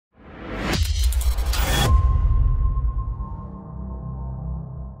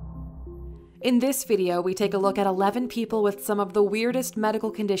In this video, we take a look at 11 people with some of the weirdest medical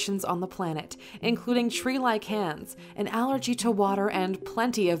conditions on the planet, including tree-like hands, an allergy to water, and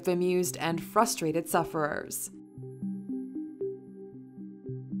plenty of bemused and frustrated sufferers.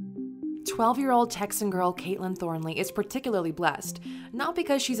 12-year-old Texan girl Caitlin Thornley is particularly blessed, not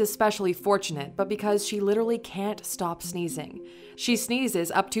because she's especially fortunate, but because she literally can't stop sneezing. She sneezes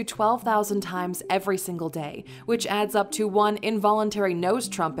up to 12,000 times every single day, which adds up to one involuntary nose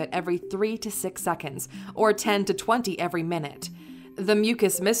trumpet every 3 to 6 seconds, or 10 to 20 every minute. The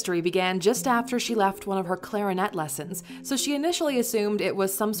mucus mystery began just after she left one of her clarinet lessons, so she initially assumed it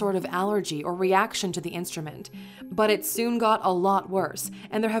was some sort of allergy or reaction to the instrument. But it soon got a lot worse,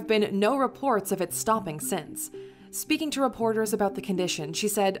 and there have been no reports of it stopping since. Speaking to reporters about the condition, she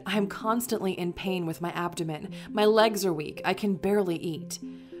said, "I'm constantly in pain with my abdomen. My legs are weak. I can barely eat."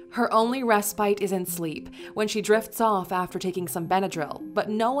 Her only respite is in sleep, when she drifts off after taking some Benadryl, but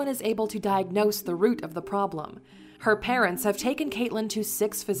no one is able to diagnose the root of the problem. Her parents have taken Caitlin to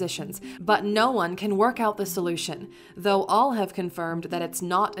 6 physicians, but no one can work out the solution, though all have confirmed that it's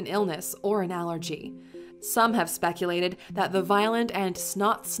not an illness or an allergy. Some have speculated that the violent and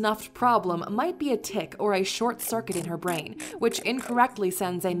snot-snuffed problem might be a tic or a short circuit in her brain, which incorrectly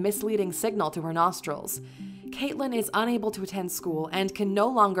sends a misleading signal to her nostrils. Caitlin is unable to attend school and can no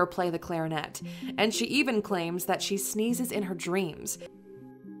longer play the clarinet, and she even claims that she sneezes in her dreams.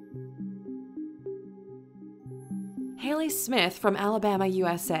 Haley Smith from Alabama,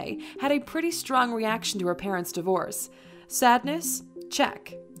 USA, had a pretty strong reaction to her parents' divorce. Sadness?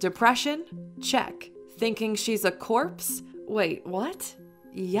 Check. Depression? Check. Thinking she's a corpse? Wait, what?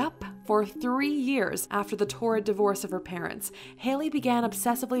 Yup. For 3 years after the torrid divorce of her parents, Haley began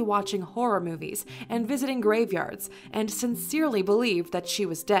obsessively watching horror movies and visiting graveyards, and sincerely believed that she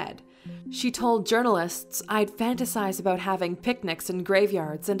was dead. She told journalists, "I'd fantasize about having picnics in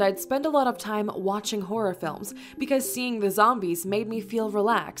graveyards, and I'd spend a lot of time watching horror films because seeing the zombies made me feel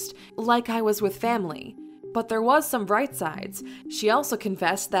relaxed, like I was with family." But there was some bright sides. She also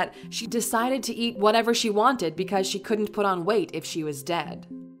confessed that she decided to eat whatever she wanted because she couldn't put on weight if she was dead.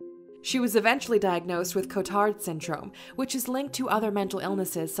 She was eventually diagnosed with Cotard syndrome, which is linked to other mental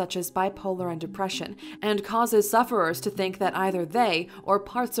illnesses such as bipolar and depression, and causes sufferers to think that either they or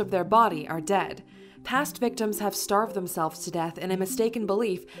parts of their body are dead. Past victims have starved themselves to death in a mistaken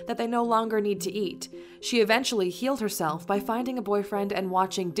belief that they no longer need to eat. She eventually healed herself by finding a boyfriend and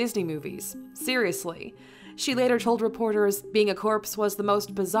watching Disney movies. Seriously. She later told reporters being a corpse was the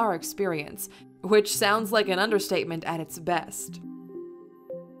most bizarre experience, which sounds like an understatement at its best.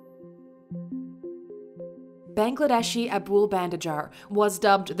 Bangladeshi Abul Bandajar was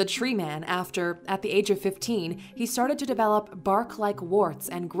dubbed the Tree Man after, at the age of 15, he started to develop bark-like warts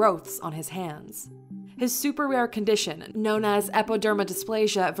and growths on his hands. His super rare condition, known as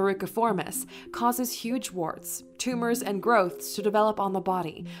epidermodysplasia verruciformis, causes huge warts, tumors, and growths to develop on the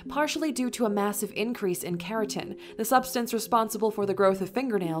body, partially due to a massive increase in keratin, the substance responsible for the growth of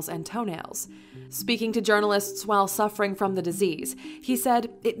fingernails and toenails. Speaking to journalists while suffering from the disease, he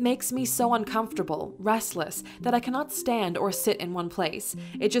said, "It makes me so uncomfortable, restless, that I cannot stand or sit in one place.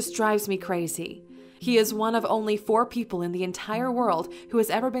 It just drives me crazy." He is one of only 4 people in the entire world who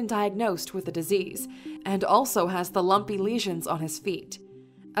has ever been diagnosed with the disease, and also has the lumpy lesions on his feet.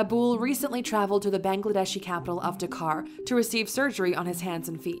 Abul recently traveled to the Bangladeshi capital of Dhaka to receive surgery on his hands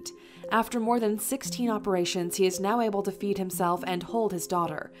and feet. After more than 16 operations, he is now able to feed himself and hold his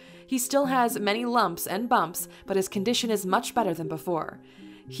daughter. He still has many lumps and bumps, but his condition is much better than before.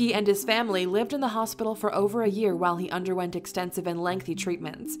 He and his family lived in the hospital for over a year while he underwent extensive and lengthy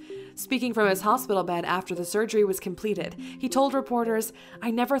treatments. Speaking from his hospital bed after the surgery was completed, he told reporters,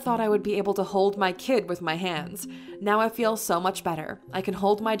 "I never thought I would be able to hold my kid with my hands. Now I feel so much better. I can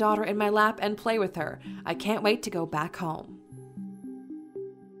hold my daughter in my lap and play with her. I can't wait to go back home."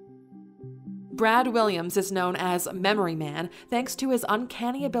 Brad Williams is known as Memory Man thanks to his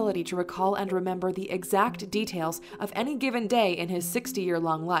uncanny ability to recall and remember the exact details of any given day in his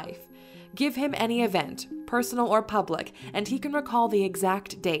 60-year-long life. Give him any event, personal or public, and he can recall the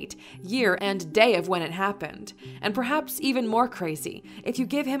exact date, year, and day of when it happened. And perhaps even more crazy, if you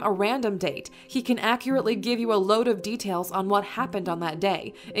give him a random date, he can accurately give you a load of details on what happened on that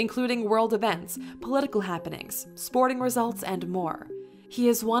day, including world events, political happenings, sporting results, and more. He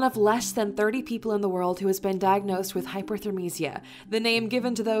is one of less than 30 people in the world who has been diagnosed with hyperthermesia, the name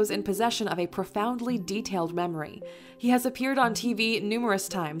given to those in possession of a profoundly detailed memory. He has appeared on TV numerous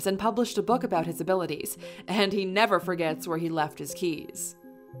times and published a book about his abilities, and he never forgets where he left his keys.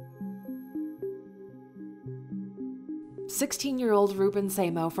 16-year-old Ruben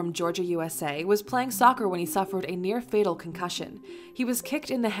Samo from Georgia, USA, was playing soccer when he suffered a near-fatal concussion. He was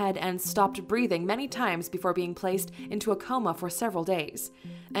kicked in the head and stopped breathing many times before being placed into a coma for several days.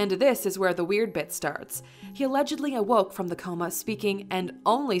 And this is where the weird bit starts. He allegedly awoke from the coma speaking, and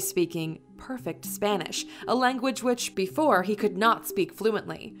only speaking, perfect Spanish, a language which, before, he could not speak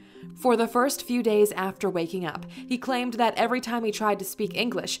fluently. For the first few days after waking up, he claimed that every time he tried to speak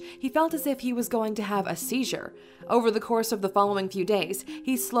English, he felt as if he was going to have a seizure. Over the course of the following few days,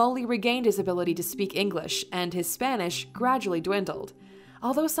 he slowly regained his ability to speak English, and his Spanish gradually dwindled.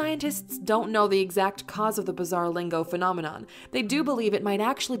 Although scientists don't know the exact cause of the bizarre lingo phenomenon, they do believe it might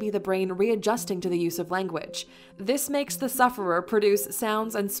actually be the brain readjusting to the use of language. This makes the sufferer produce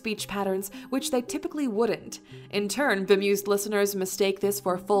sounds and speech patterns which they typically wouldn't. In turn, bemused listeners mistake this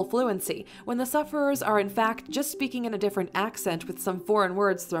for full fluency, when the sufferers are in fact just speaking in a different accent with some foreign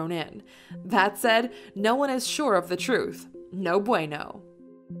words thrown in. That said, no one is sure of the truth. No bueno.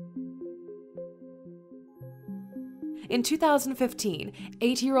 In 2015,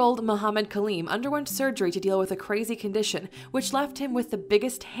 8-year-old Mohammed Kaleem underwent surgery to deal with a crazy condition which left him with the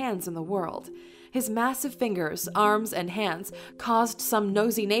biggest hands in the world. His massive fingers, arms, and hands caused some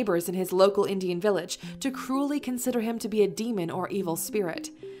nosy neighbors in his local Indian village to cruelly consider him to be a demon or evil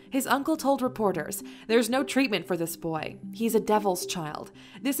spirit. His uncle told reporters, "There's no treatment for this boy. He's a devil's child.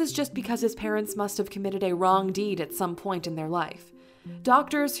 This is just because his parents must have committed a wrong deed at some point in their life."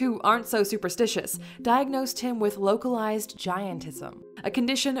 Doctors who aren't so superstitious diagnosed him with localized giantism, a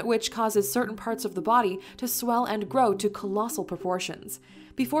condition which causes certain parts of the body to swell and grow to colossal proportions.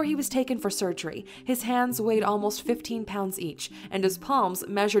 Before he was taken for surgery, his hands weighed almost 15 pounds each, and his palms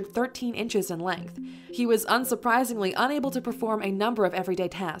measured 13 inches in length. He was unsurprisingly unable to perform a number of everyday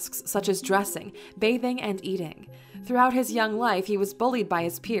tasks, such as dressing, bathing, and eating. Throughout his young life, he was bullied by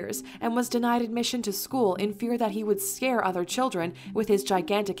his peers and was denied admission to school in fear that he would scare other children with his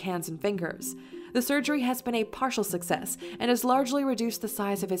gigantic hands and fingers. The surgery has been a partial success and has largely reduced the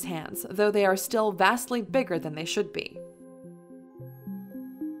size of his hands, though they are still vastly bigger than they should be.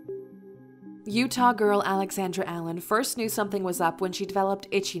 Utah girl Alexandra Allen first knew something was up when she developed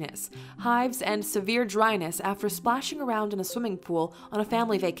itchiness, hives, and severe dryness after splashing around in a swimming pool on a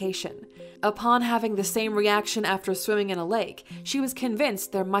family vacation. Upon having the same reaction after swimming in a lake, she was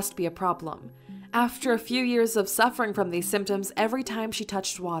convinced there must be a problem. After a few years of suffering from these symptoms every time she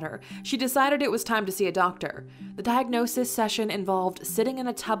touched water, she decided it was time to see a doctor. The diagnosis session involved sitting in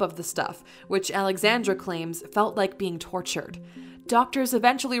a tub of the stuff, which Alexandra claims felt like being tortured. Doctors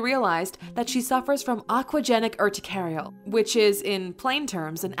eventually realized that she suffers from aquagenic urticaria, which is, in plain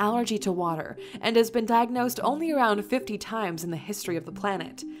terms, an allergy to water, and has been diagnosed only around 50 times in the history of the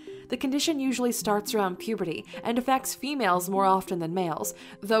planet. The condition usually starts around puberty and affects females more often than males,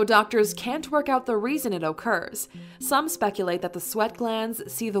 though doctors can't work out the reason it occurs. Some speculate that the sweat glands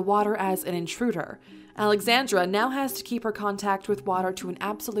see the water as an intruder. Alexandra now has to keep her contact with water to an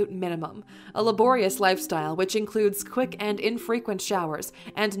absolute minimum, a laborious lifestyle which includes quick and infrequent showers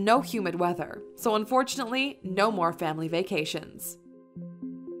and no humid weather, so unfortunately, no more family vacations.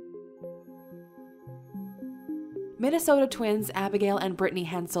 Minnesota twins Abigail and Brittany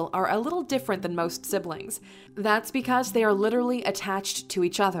Hensel are a little different than most siblings. That's because they are literally attached to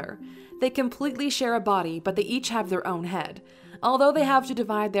each other. They completely share a body, but they each have their own head. Although they have to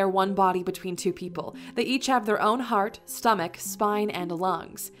divide their one body between two people, they each have their own heart, stomach, spine, and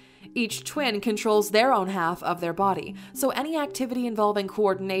lungs. Each twin controls their own half of their body, so any activity involving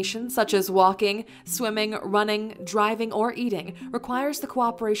coordination, such as walking, swimming, running, driving, or eating, requires the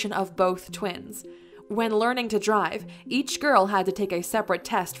cooperation of both twins. When learning to drive, each girl had to take a separate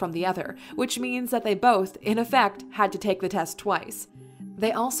test from the other, which means that they both, in effect, had to take the test twice.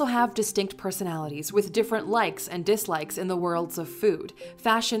 They also have distinct personalities with different likes and dislikes in the worlds of food,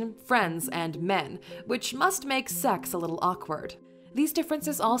 fashion, friends, and men, which must make sex a little awkward. These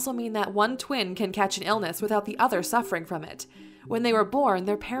differences also mean that one twin can catch an illness without the other suffering from it. When they were born,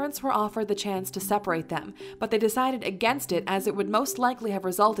 their parents were offered the chance to separate them, but they decided against it as it would most likely have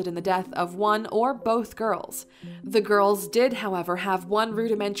resulted in the death of one or both girls. The girls did, however, have one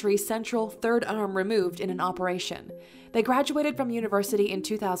rudimentary central third arm removed in an operation. They graduated from university in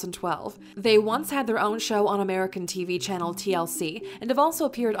 2012. They once had their own show on American TV channel TLC and have also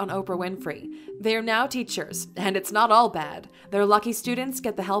appeared on Oprah Winfrey. They are now teachers, and it's not all bad. Their lucky students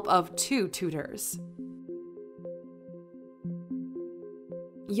get the help of 2 tutors.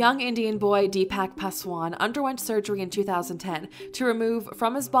 Young Indian boy Deepak Paswan underwent surgery in 2010 to remove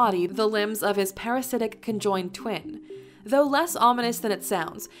from his body the limbs of his parasitic conjoined twin. Though less ominous than it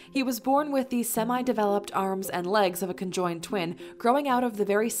sounds, he was born with the semi-developed arms and legs of a conjoined twin growing out of the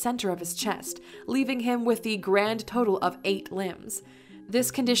very center of his chest, leaving him with the grand total of 8 limbs.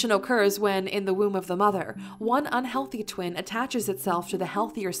 This condition occurs when, in the womb of the mother, one unhealthy twin attaches itself to the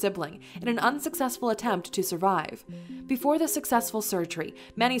healthier sibling in an unsuccessful attempt to survive. Before the successful surgery,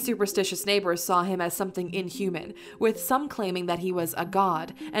 many superstitious neighbors saw him as something inhuman, with some claiming that he was a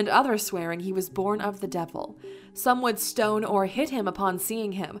god, and others swearing he was born of the devil. Some would stone or hit him upon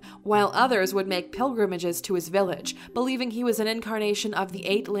seeing him, while others would make pilgrimages to his village, believing he was an incarnation of the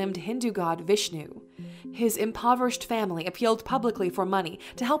 8-limbed Hindu god Vishnu. His impoverished family appealed publicly for money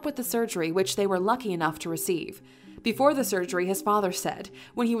to help with the surgery, which they were lucky enough to receive. Before the surgery, his father said,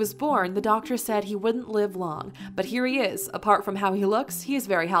 when he was born, the doctor said he wouldn't live long, but here he is. Apart from how he looks, he is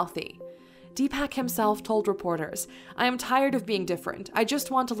very healthy. Deepak himself told reporters, "I am tired of being different. I just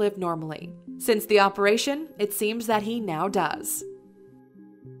want to live normally." Since the operation, it seems that he now does.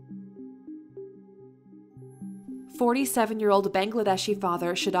 47-year-old Bangladeshi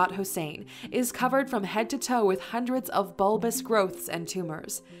father Shadat Hossain is covered from head to toe with hundreds of bulbous growths and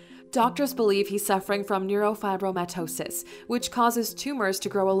tumors. Doctors believe he's suffering from neurofibromatosis, which causes tumors to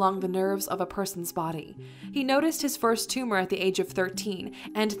grow along the nerves of a person's body. He noticed his first tumor at the age of 13,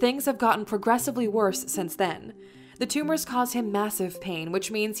 and things have gotten progressively worse since then. The tumors cause him massive pain,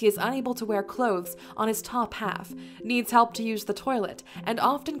 which means he is unable to wear clothes on his top half, needs help to use the toilet, and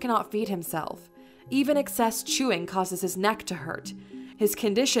often cannot feed himself. Even excess chewing causes his neck to hurt. His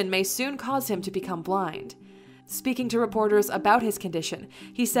condition may soon cause him to become blind. Speaking to reporters about his condition,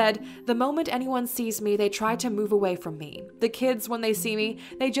 he said, "The moment anyone sees me, they try to move away from me. The kids, when they see me,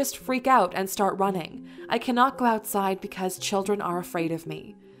 they just freak out and start running. I cannot go outside because children are afraid of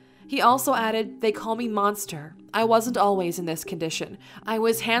me." He also added, "They call me monster. I wasn't always in this condition. I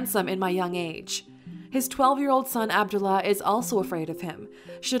was handsome in my young age." His 12-year-old son Abdullah is also afraid of him.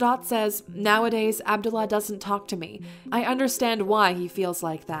 Shadat says, "Nowadays, Abdullah doesn't talk to me. I understand why he feels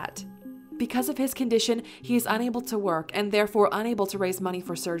like that." Because of his condition, he is unable to work and therefore unable to raise money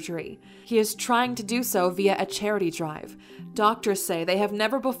for surgery. He is trying to do so via a charity drive. Doctors say they have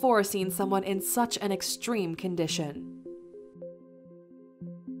never before seen someone in such an extreme condition.